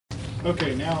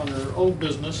Okay, now under old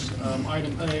business,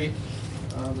 item A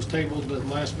was tabled at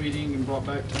the last meeting and brought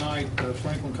back tonight.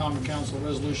 Franklin Common Council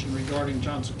resolution regarding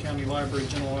Johnson County Library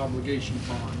general obligation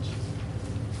bonds.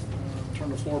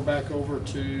 Turn the floor back over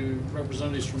to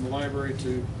representatives from the library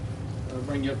to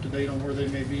bring you up to date on where they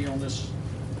may be on this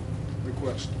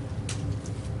request.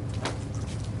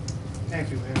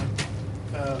 Thank you,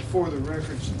 Mayor. For the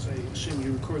record, since I assume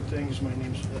you record things, my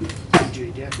name's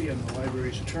BJ Deppe. I'm the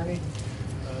library's attorney.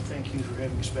 Thank you for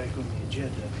having us back on the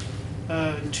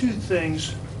agenda. Two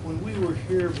things. When we were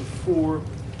here before,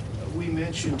 we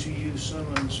mentioned to you some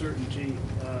uncertainty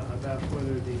about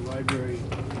whether the library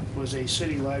was a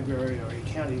city library or a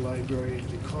county library,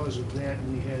 and because of that,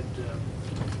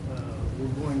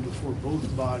 we're going before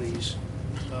both bodies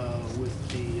with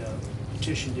the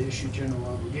petition to issue general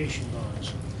obligation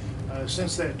bonds.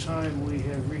 Since that time, we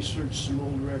have researched some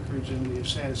old records, and we have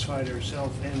satisfied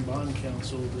ourselves and bond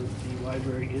counsel that the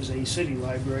library is a city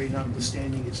library,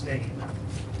 notwithstanding its name,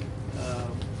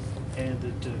 and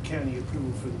that county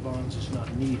approval for the bonds is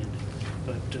not needed.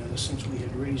 But since we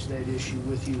had raised that issue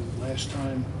with you last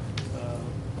time,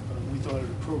 we thought it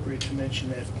appropriate to mention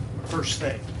that first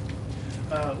thing.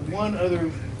 One other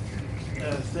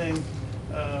thing.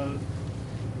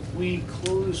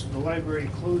 The library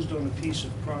closed on a piece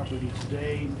of property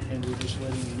today, and we're just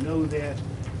letting you know that.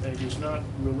 It is not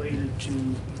related to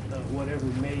whatever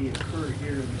may occur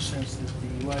here, in the sense that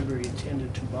the library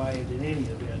intended to buy it in any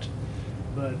event.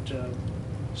 But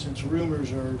since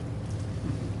rumors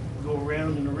go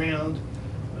around and around,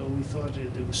 we thought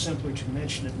it was simpler to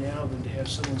mention it now than to have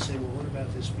someone say, well, what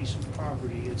about this piece of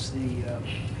property? It's the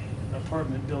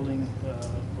apartment building,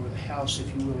 or the house,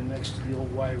 if you will, next to the old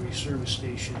winery service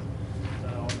station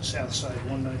on the south side,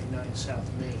 199 South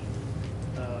Main,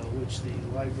 which the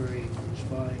library was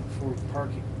buying for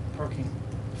parking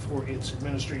for its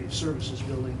administrative services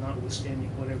building, notwithstanding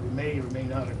whatever may or may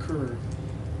not occur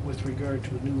with regard to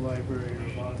a new library or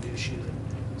a bond issue.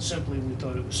 And simply, we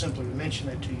thought it was simpler to mention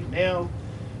that to you now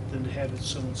than to have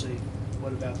someone say,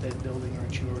 what about that building?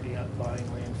 Aren't you already out buying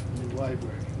land for the new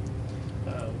library?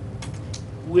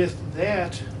 With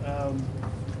that,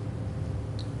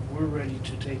 we're ready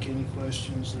to take any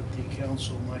questions that the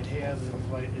council might have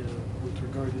with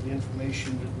regard to the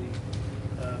information that we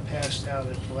passed out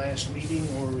at the last meeting,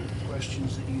 or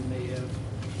questions that you may have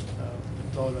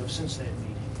thought of since that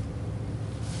meeting.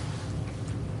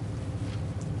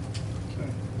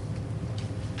 Okay.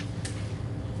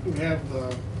 We have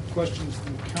questions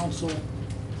from council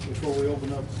before we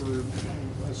open up for,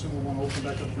 I assume we want to open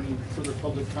back up for any further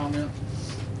public comment.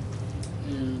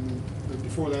 And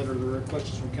before that, are there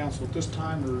questions from council at this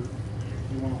time, or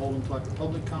you want to hold them to like a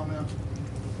public comment?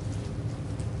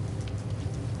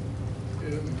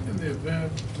 In the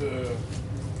event that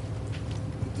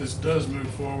this does move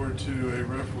forward to a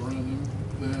referendum,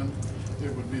 then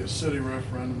it would be a city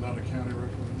referendum, not a county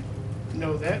referendum?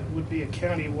 No, that would be a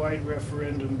county-wide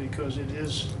referendum, because it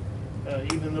is,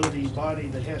 even though the body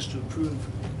that has to approve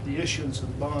the issuance of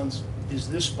the bonds is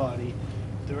this body,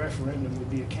 the referendum would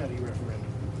be a county referendum.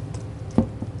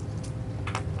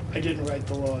 I didn't write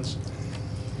the laws.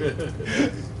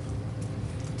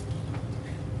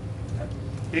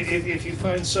 If you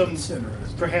find some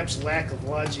perhaps lack of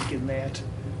logic in that,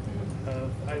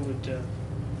 I would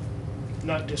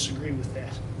not disagree with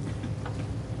that.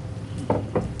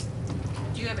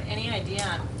 Do you have any idea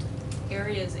on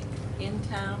areas in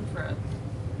town for a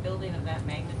building of that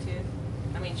magnitude?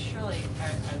 I mean, surely,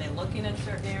 are they looking at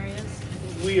certain areas?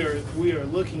 We are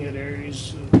looking at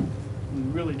areas. We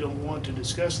really don't want to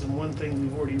discuss them. One thing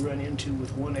we've already run into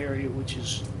with one area, which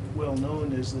is well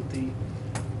known, is that the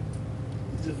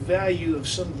value of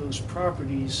some of those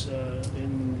properties,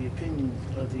 in the opinion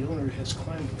of the owner, has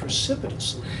climbed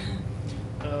precipitously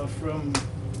from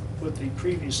what they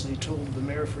previously told the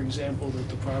mayor, for example, that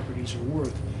the properties are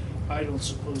worth. I don't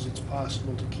suppose it's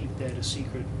possible to keep that a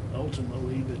secret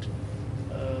ultimately, but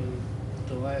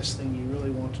the last thing you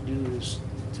really want to do is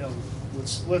tell,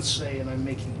 let's say, and I'm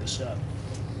making this up,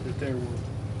 that there were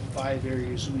 5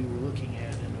 areas we were looking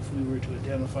at, and if we were to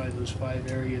identify those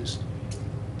 5 areas,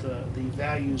 the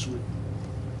values would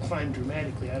climb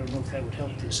dramatically. I don't know if that would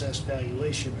help the assessed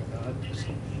valuation or not,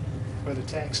 or the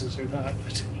taxes or not,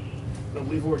 but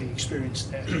we've already experienced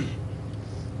that.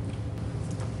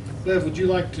 Bev, would you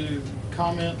like to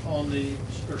comment on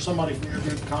or somebody from your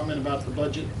group comment about the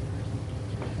budget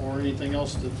or anything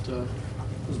else that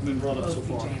has been brought up so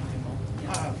far?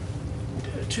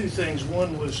 2 things.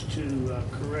 One was to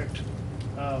correct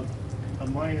a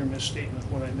minor misstatement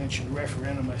when I mentioned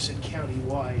referendum. I said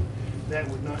county-wide. that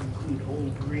would not include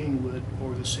Old Greenwood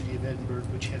or the city of Edinburgh,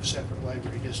 which have separate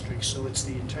library districts. So it's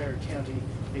the entire county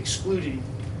excluding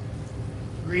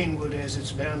Greenwood as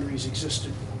its boundaries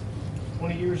existed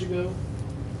 20 years ago.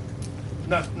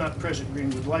 Not present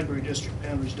Greenwood. Library district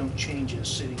boundaries don't change as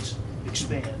cities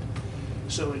expand.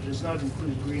 So it does not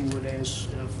include Greenwood as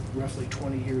of roughly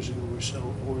 20 years ago or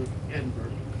so, or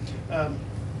Edinburgh.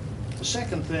 The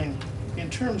second thing, in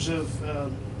terms of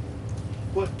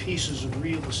what pieces of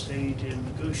real estate and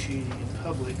negotiating in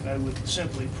public, I would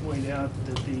simply point out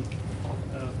that the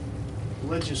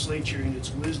legislature in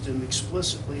its wisdom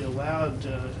explicitly allowed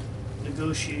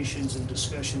negotiations and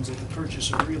discussions of the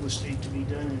purchase of real estate to be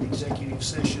done in executive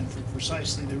session for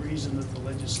precisely the reason that the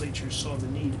legislature saw the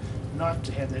need not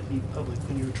to have that be public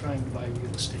when you were trying to buy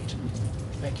real estate.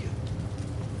 Thank you.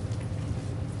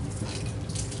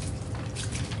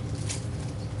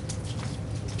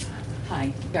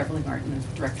 Hi, Beverly Martin,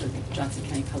 Director of the Johnson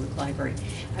County Public Library.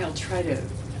 I'll try to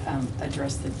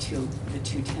address the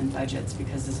 210 budgets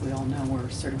because, as we all know, we're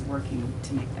sort of working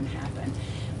to make them happen.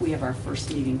 We have our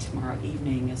first meeting tomorrow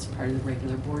evening as part of the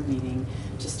regular board meeting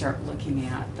to start looking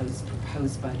at those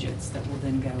proposed budgets that will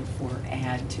then go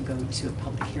to go to a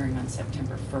public hearing on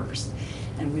September 1st.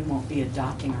 And we won't be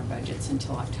adopting our budgets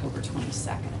until October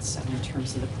 22nd. So in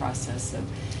terms of the process of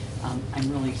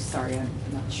I'm really sorry, I'm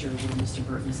not sure where Mr.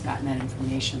 Burton has gotten that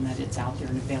information that it's out there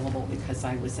and available, because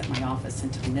I was at my office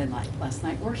until midnight last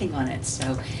night working on it.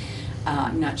 So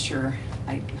I'm not sure.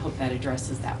 I hope that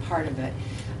addresses that part of it.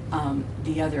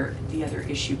 The other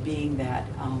issue being that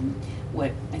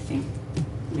what I think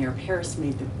Mayor Paris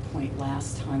made the point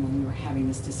last time when we were having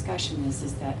this discussion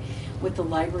is that what the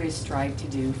library has strived to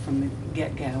do from the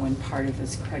get-go, and part of,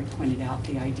 as Craig pointed out,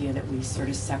 the idea that we sort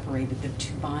of separated the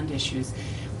two bond issues,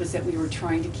 was that we were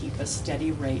trying to keep a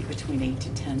steady rate between 8 to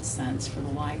 10 cents for the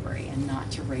library and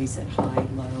not to raise it high,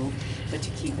 low, but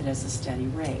to keep it as a steady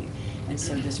rate. And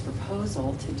so this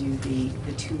proposal to do the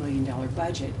 $2 million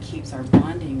budget keeps our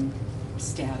bonding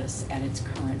status at its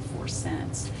current 4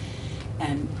 cents.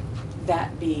 And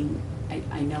that being,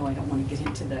 I know I don't want to get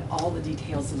into all the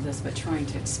details of this, but trying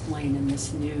to explain in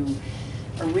this new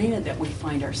arena that we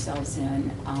find ourselves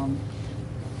in,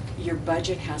 your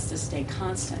budget has to stay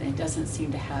constant. It doesn't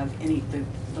seem to have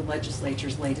the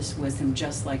legislature's latest wisdom,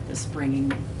 just like this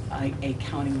bringing a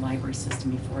county library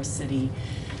system before a city.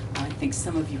 I think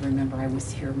some of you remember I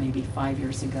was here maybe 5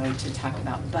 years ago to talk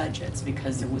about budgets,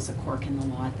 because there was a quirk in the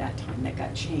law at that time that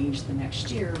got changed the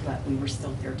next year, but we were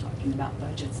still here talking about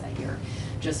budgets that year,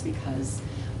 just because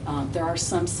there are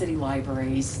some city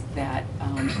libraries that,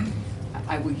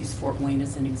 I will use Fort Wayne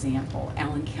as an example.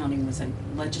 Allen County was a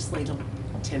legislative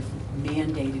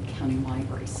mandated county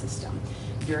library system.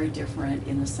 Very different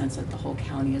in the sense that the whole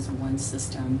county is one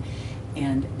system,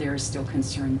 and there's still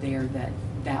concern there that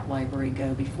that library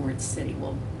go before its city.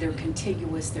 Well, they're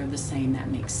contiguous, they're the same, that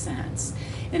makes sense.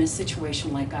 In a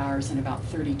situation like ours and about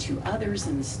 32 others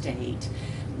in the state,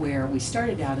 where we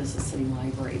started out as a city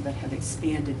library but have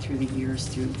expanded through the years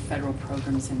through federal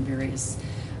programs and various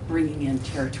bringing in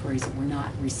territories that were not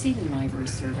receiving library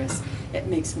service, it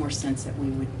makes more sense that we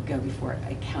would go before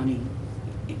a county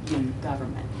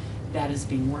government. That is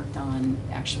being worked on.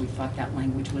 Actually, we thought that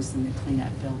language was in the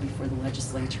cleanup bill before the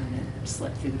legislature, and it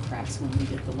slipped through the cracks when we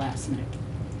did the last minute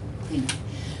cleanup.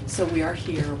 So we are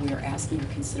here, we are asking your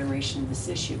consideration of this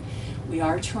issue. We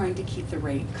are trying to keep the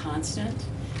rate constant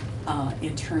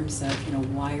in terms of,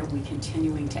 why are we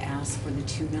continuing to ask for the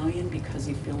 $2 million? Because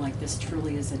we feel like this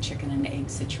truly is a chicken and egg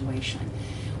situation.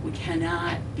 We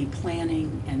cannot be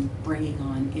planning and bringing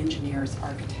on engineers,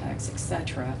 architects,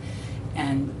 etc.,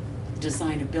 and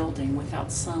design a building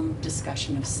without some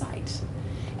discussion of site.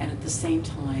 And at the same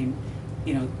time,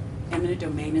 eminent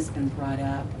domain has been brought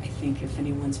up. I think if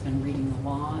anyone's been reading the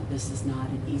law, this is not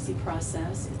an easy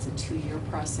process. It's a 2-year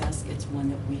process. It's one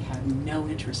that we have no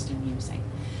interest in using.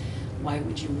 Why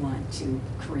would you want to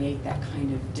create that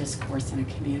kind of discourse in a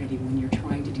community when you're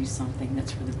trying to do something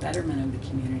that's for the betterment of the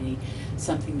community,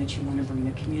 something that you want to bring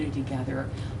the community together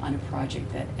on a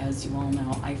project that, as you all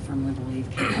know, I firmly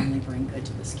believe can only bring good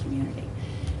to this community?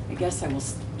 I guess I will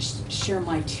share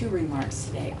my 2 remarks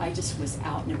today. I just was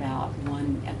out and about,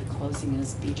 one at the closing,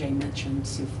 as BJ mentioned,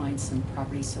 to find some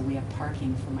property so we have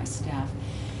parking for my staff.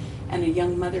 And a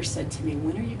young mother said to me,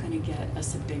 when are you going to get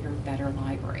us a bigger, better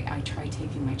library? I try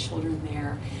taking my children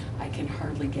there. I can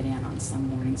hardly get in on some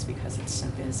mornings because it's so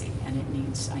busy, and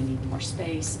I need more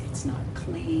space. It's not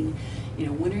clean.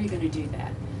 When are you going to do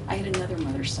that? I had another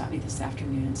mother stop me this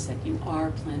afternoon and said, you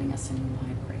are planning us a new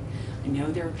library. I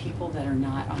know there are people that are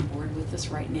not on board with this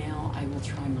right now. I will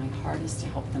try my hardest to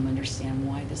help them understand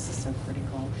why this is so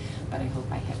critical, but I hope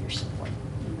I have your support.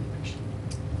 I appreciate it.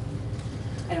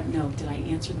 I don't know, did I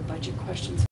answer the budget questions